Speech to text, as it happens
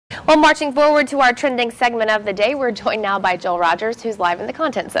Well, marching forward to our trending segment of the day, we're joined now by Joel Rodgers, who's live in the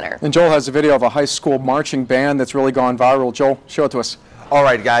Content Center. And Joel has a video of a high school marching band that's really gone viral. Joel, show it to us. All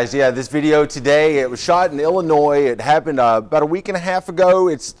right, guys. Yeah, this video today, it was shot in Illinois. It happened about a week and a half ago.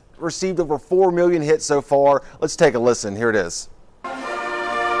 It's received over 4 million hits so far. Let's take a listen. Here it is.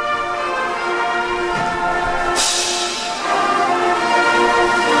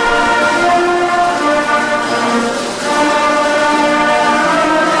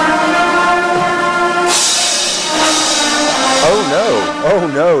 Oh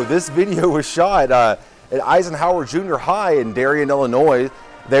no, this video was shot at Eisenhower Junior High in Darien, Illinois.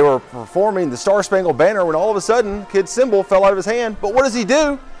 They were performing the Star Spangled Banner when all of a sudden, kid Cymbal fell out of his hand. But what does he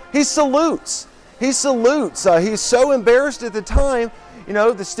do? He salutes. He salutes. He's so embarrassed at the time. You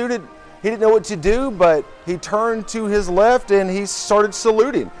know, the student, he didn't know what to do, but he turned to his left and he started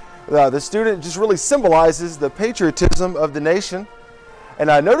saluting. The student just really symbolizes the patriotism of the nation. And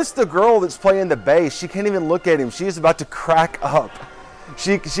I noticed the girl that's playing the bass, she can't even look at him. She is about to crack up.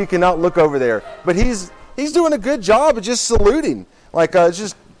 She cannot look over there. But he's doing a good job of just saluting. Like,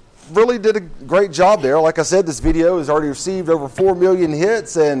 just really did a great job there. Like I said, this video has already received over 4 million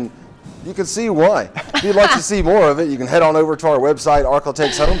hits, and you can see why. If you'd like to see more of it, you can head on over to our website,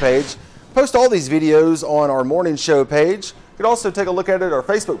 Arklatek's homepage. Post all these videos on our morning show page. You can also take a look at it at our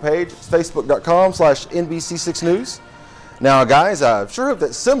Facebook page. It's facebook.com/NBC6News. Now, guys, I sure hope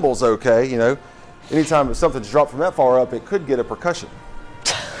that Cymbal's okay. You know, anytime something's dropped from that far up, it could get a percussion.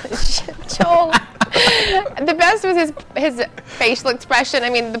 Joel, the best was his facial expression. I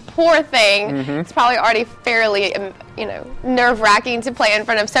mean, the poor thing. It's probably already fairly, nerve-wracking to play in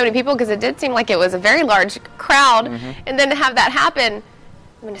front of so many people because it did seem like it was a very large crowd, and then to have that happen.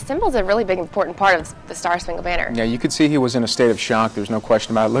 I mean, the Cymbal's a really big, important part of the Star Spangled Banner. Yeah, you could see he was in a state of shock. There's no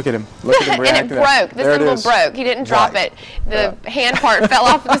question about it. Look at him. Look at him react. And it broke. The cymbal broke. He didn't drop it. The hand part fell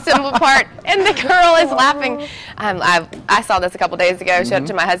off the cymbal part, and the girl is laughing. I saw this a couple days ago. Showed it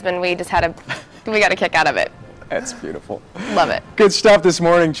to my husband. We just got a kick out of it. That's beautiful. Love it. Good stuff this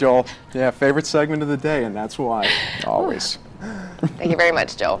morning, Joel. Yeah, favorite segment of the day, and that's why. Always. Thank you very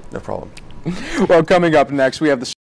much, Joel. No problem. Well, coming up next, we have the